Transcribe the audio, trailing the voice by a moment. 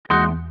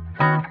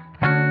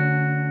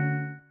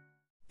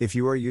If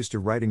you are used to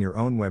writing your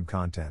own web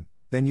content,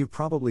 then you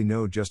probably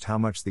know just how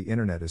much the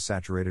internet is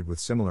saturated with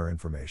similar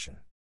information.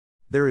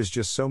 There is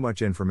just so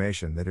much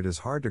information that it is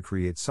hard to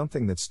create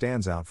something that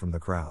stands out from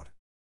the crowd.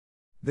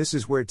 This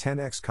is where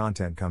 10x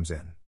content comes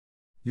in.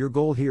 Your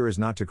goal here is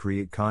not to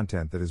create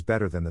content that is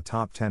better than the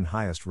top 10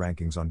 highest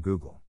rankings on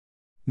Google.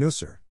 No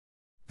sir.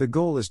 The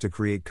goal is to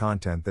create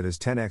content that is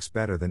 10x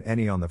better than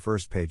any on the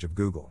first page of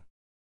Google.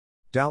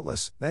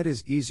 Doubtless, that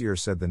is easier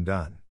said than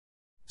done.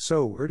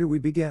 So, where do we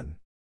begin?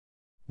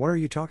 What are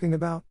you talking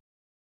about?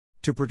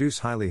 To produce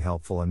highly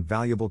helpful and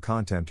valuable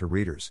content to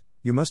readers,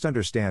 you must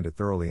understand it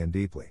thoroughly and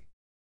deeply.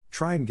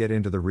 Try and get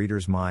into the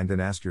reader's mind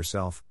and ask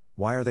yourself,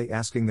 why are they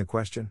asking the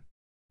question?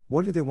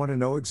 What do they want to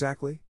know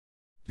exactly?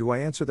 Do I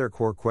answer their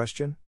core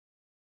question?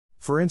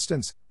 For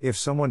instance, if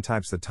someone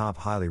types the top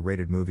highly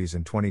rated movies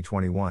in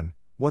 2021,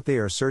 what they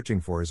are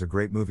searching for is a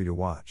great movie to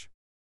watch.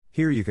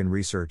 Here you can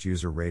research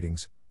user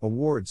ratings,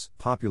 awards,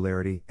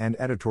 popularity, and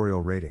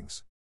editorial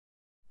ratings.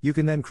 You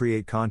can then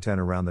create content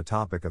around the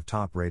topic of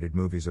top-rated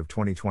movies of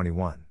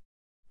 2021.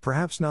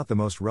 Perhaps not the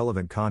most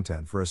relevant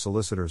content for a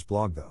solicitor's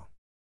blog though.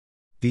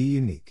 Be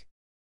unique.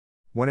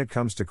 When it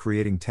comes to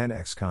creating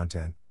 10x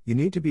content, you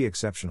need to be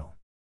exceptional.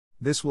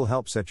 This will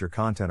help set your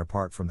content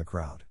apart from the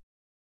crowd.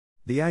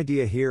 The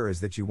idea here is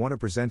that you want to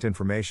present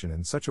information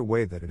in such a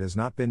way that it has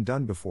not been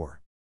done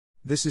before.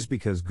 This is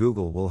because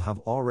Google will have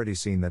already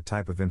seen that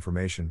type of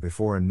information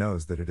before and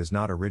knows that it is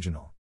not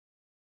original.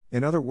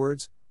 In other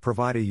words,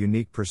 provide a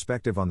unique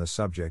perspective on the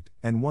subject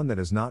and one that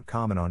is not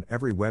common on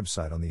every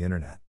website on the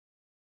internet.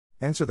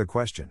 Answer the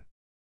question.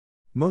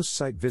 Most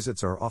site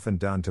visits are often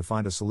done to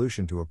find a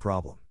solution to a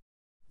problem.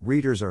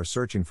 Readers are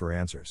searching for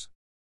answers.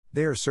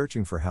 They are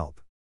searching for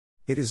help.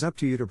 It is up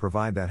to you to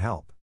provide that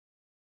help.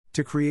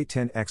 To create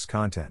 10x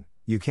content,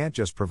 you can't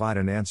just provide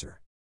an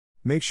answer.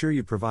 Make sure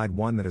you provide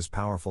one that is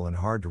powerful and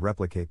hard to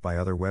replicate by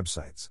other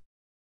websites.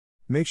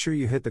 Make sure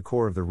you hit the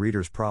core of the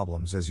reader's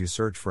problems as you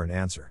search for an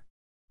answer.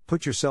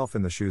 Put yourself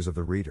in the shoes of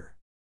the reader.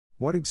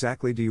 What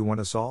exactly do you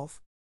want to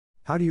solve?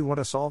 How do you want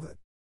to solve it?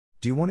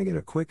 Do you want to get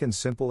a quick and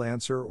simple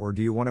answer, or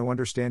do you want to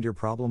understand your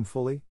problem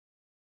fully?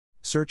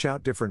 Search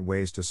out different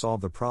ways to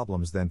solve the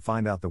problems, then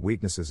find out the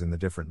weaknesses in the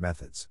different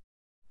methods.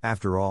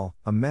 After all,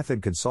 a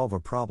method could solve a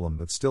problem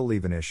but still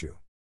leave an issue.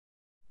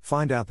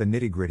 Find out the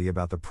nitty-gritty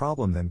about the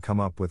problem, then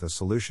come up with a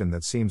solution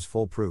that seems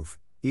foolproof,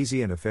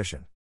 easy and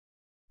efficient.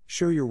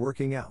 Show you're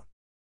working out.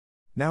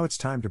 Now it's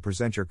time to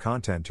present your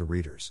content to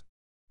readers.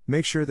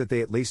 Make sure that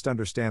they at least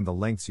understand the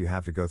lengths you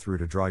have to go through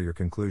to draw your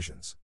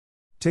conclusions.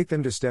 Take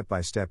them to step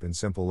by step in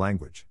simple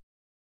language.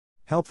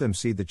 Help them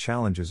see the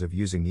challenges of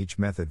using each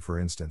method, for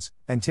instance,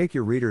 and take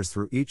your readers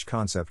through each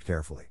concept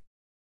carefully.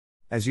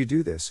 As you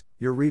do this,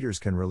 your readers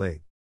can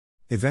relate.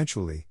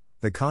 Eventually,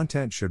 the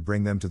content should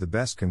bring them to the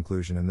best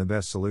conclusion and the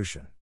best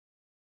solution.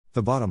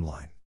 The bottom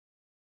line.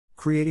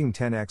 Creating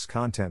 10x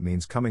content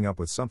means coming up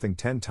with something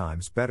 10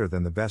 times better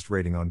than the best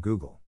rating on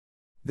Google.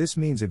 This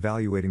means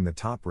evaluating the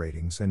top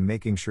ratings and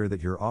making sure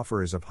that your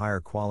offer is of higher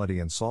quality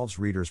and solves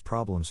readers'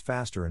 problems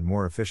faster and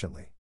more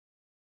efficiently.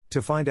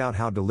 To find out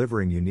how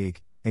delivering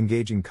unique,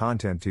 engaging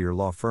content to your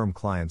law firm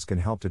clients can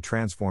help to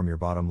transform your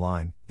bottom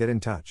line, get in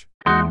touch.